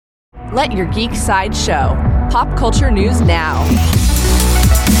Let your geek side show. Pop culture news now.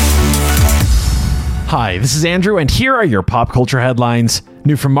 Hi, this is Andrew, and here are your pop culture headlines.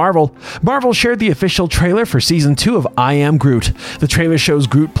 New from Marvel. Marvel shared the official trailer for Season 2 of I Am Groot. The trailer shows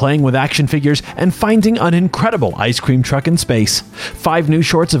Groot playing with action figures and finding an incredible ice cream truck in space. 5 new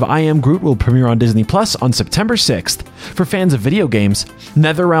shorts of I Am Groot will premiere on Disney Plus on September 6th. For fans of video games,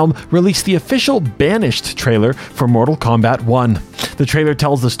 NetherRealm released the official Banished trailer for Mortal Kombat 1. The trailer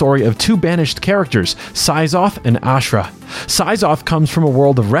tells the story of 2 banished characters, Syzoth and Ashra. Syzoth comes from a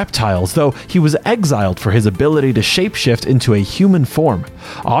world of reptiles, though he was exiled for his ability to shapeshift into a human form.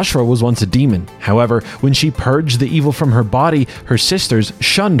 Ashra was once a demon. However, when she purged the evil from her body, her sisters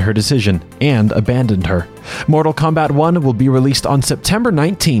shunned her decision and abandoned her. Mortal Kombat 1 will be released on September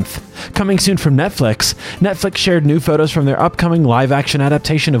 19th. Coming soon from Netflix, Netflix shared new photos from their upcoming live-action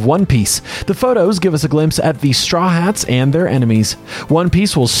adaptation of One Piece. The photos give us a glimpse at the Straw Hats and their enemies. One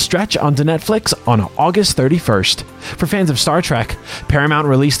Piece will stretch onto Netflix on August 31st. For fans of Star Trek, Paramount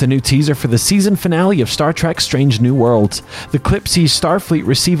released a new teaser for the season finale of Star Trek Strange New Worlds. The clip sees Starfleet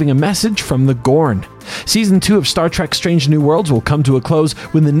receiving a message from the Gorn. Season 2 of Star Trek Strange New Worlds will come to a close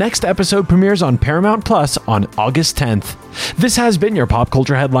when the next episode premieres on Paramount Plus on August 10th. This has been your Pop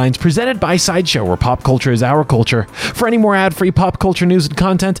Culture Headlines presented by Sideshow, where pop culture is our culture. For any more ad-free pop culture news and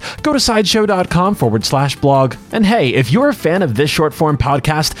content, go to sideshow.com/blog. And hey, if you're a fan of this short-form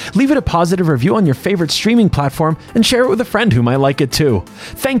podcast, leave it a positive review on your favorite streaming platform and share it with a friend who might like it too.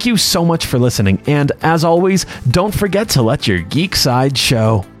 Thank you so much for listening, and as always, don't forget to let your geek side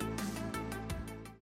show.